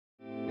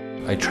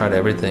I tried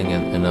everything,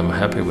 and I'm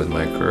happy with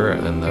my career,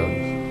 and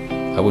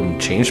I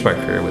wouldn't change my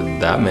career with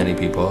that many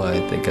people. I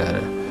think I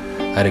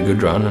had a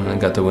good run, and I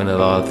got to win a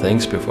lot of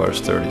things before I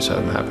was 30, so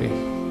I'm happy.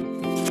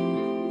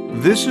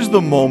 This is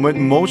the moment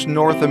most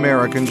North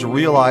Americans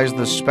realize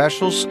the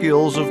special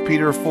skills of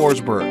Peter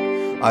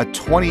Forsberg, a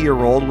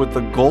 20-year-old with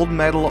the gold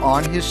medal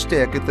on his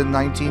stick at the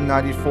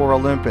 1994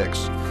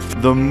 Olympics,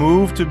 the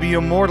move to be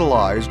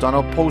immortalized on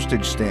a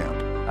postage stamp.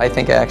 I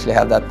think I actually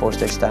have that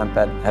postage stamp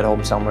at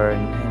home somewhere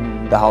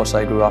in the house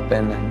I grew up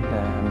in, and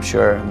I'm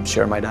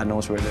sure my dad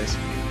knows where it is.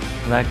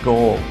 That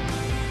goal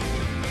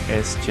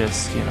is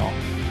just,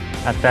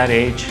 at that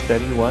age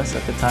that he was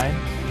at the time,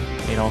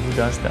 who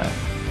does that?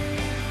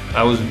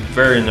 I was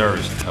very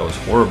nervous. I was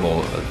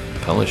horrible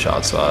at penalty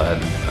shots, so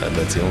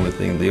that's the only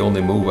thing, the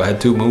only move. I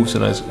had two moves,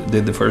 and I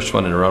did the first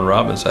one in a round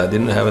robin, so I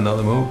didn't have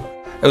another move.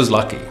 I was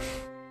lucky.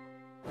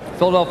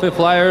 Philadelphia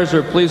Flyers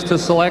are pleased to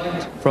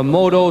select from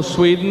Modo,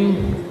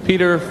 Sweden,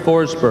 Peter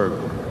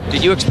Forsberg.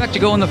 Did you expect to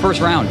go in the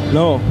first round?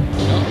 No.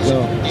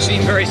 You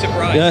seem very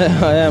surprised. Yeah,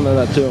 I am at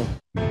that too.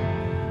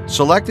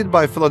 Selected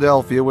by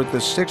Philadelphia with the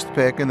 6th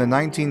pick in the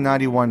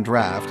 1991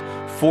 draft,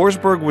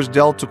 Forsberg was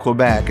dealt to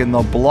Quebec in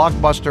the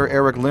blockbuster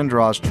Eric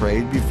Lindros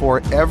trade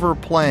before ever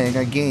playing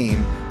a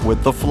game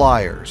with the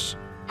Flyers.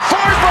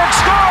 Forsberg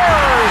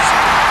scores!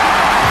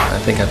 I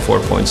think I had 4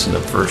 points in the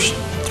first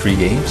 3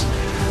 games,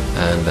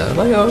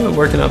 and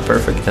working out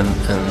perfect. And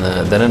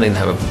then I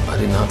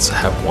did not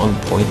have 1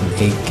 point in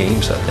 8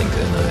 games, I think.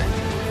 And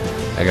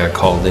I got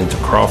called into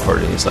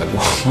Crawford, and he's like,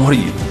 "What are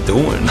you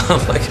doing?"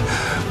 I'm like,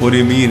 "What do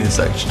you mean?" It's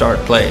like, "Start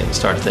playing,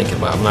 start thinking.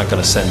 Well, I'm not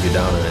going to send you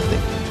down or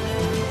anything."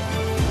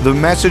 The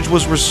message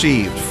was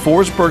received.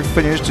 Forsberg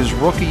finished his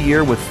rookie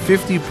year with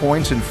 50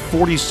 points in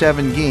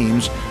 47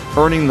 games,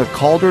 earning the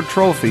Calder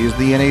Trophy as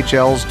the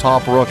NHL's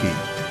top rookie.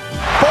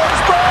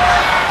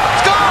 Forsberg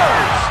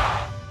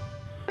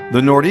scores!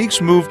 The Nordiques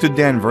moved to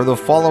Denver the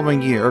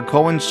following year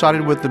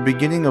coincided with the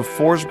beginning of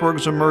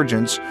Forsberg's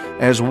emergence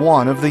as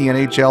one of the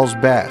NHL's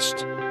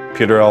best.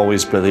 Peter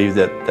always believed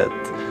that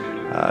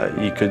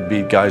you could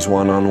beat guys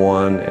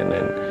one-on-one,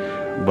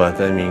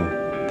 but I mean,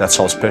 that's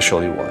how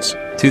special he was.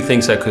 2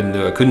 things I couldn't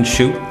do. I couldn't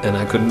shoot, and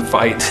I couldn't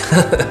fight.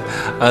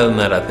 Other than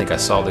that, I think I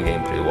saw the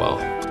game pretty well.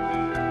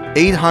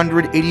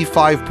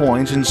 885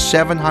 points in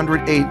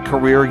 708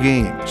 career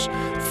games.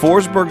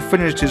 Forsberg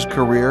finished his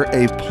career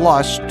a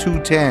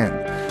 +210.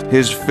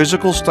 His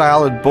physical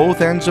style at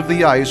both ends of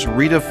the ice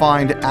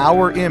redefined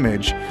our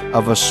image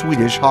of a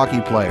Swedish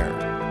hockey player.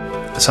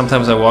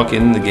 Sometimes I walk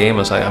in the game, I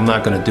was like, I'm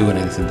not going to do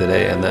anything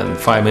today, and then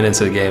 5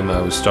 minutes of the game,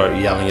 I would start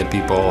yelling at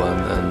people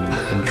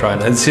and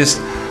trying. It's just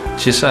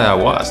how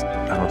I was.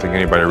 I don't think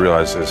anybody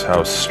realizes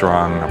how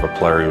strong of a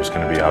player he was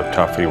going to be, how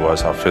tough he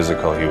was, how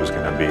physical he was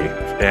going to be.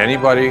 If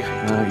anybody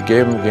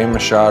gave him a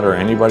shot, or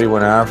anybody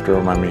went after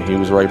him, I mean, he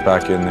was right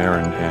back in there,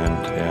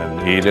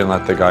 and he didn't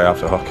let the guy off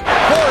the hook.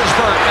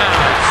 Forsberg now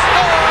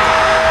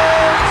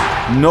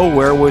scores!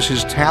 Nowhere was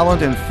his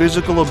talent and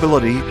physical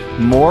ability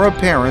more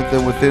apparent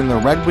than within the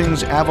Red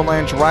Wings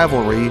Avalanche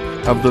rivalry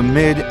of the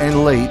mid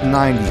and late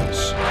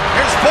 90s.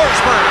 Here's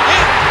Forsberg, he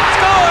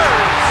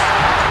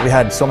scores! We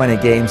had so many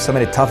games, so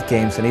many tough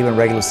games, and even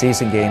regular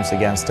season games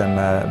against him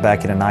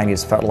back in the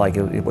 90s. Felt like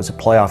it was a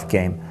playoff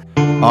game.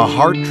 A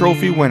Hart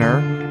Trophy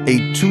winner, a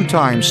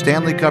 2-time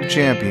Stanley Cup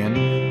champion,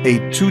 a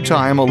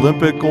 2-time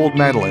Olympic gold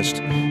medalist,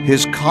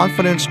 his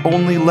confidence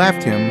only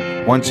left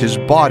him once his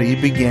body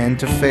began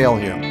to fail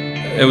him.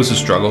 It was a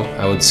struggle.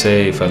 I would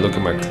say if I look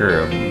at my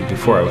career,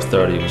 before I was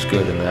 30 it was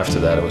good, and after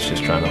that I was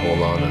just trying to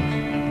hold on,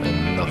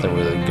 and nothing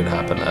really good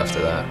happened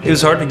after that. It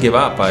was hard to give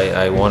up.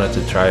 I wanted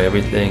to try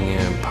everything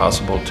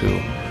possible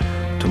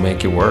to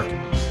make it work.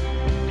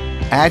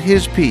 At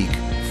his peak,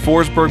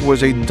 Forsberg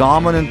was a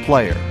dominant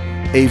player,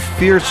 a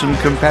fearsome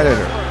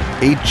competitor,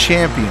 a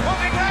champion.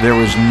 There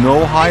was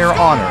no higher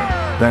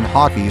honor than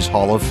hockey's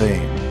Hall of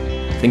Fame.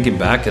 Thinking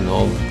back in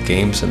all the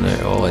games and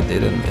all I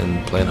did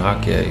in playing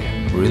hockey,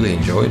 I really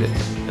enjoyed it.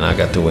 And I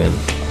got to win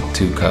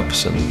 2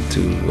 cups and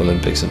 2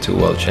 Olympics and 2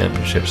 World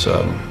Championships,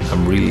 so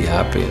I'm really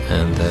happy,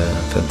 and a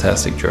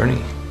fantastic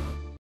journey.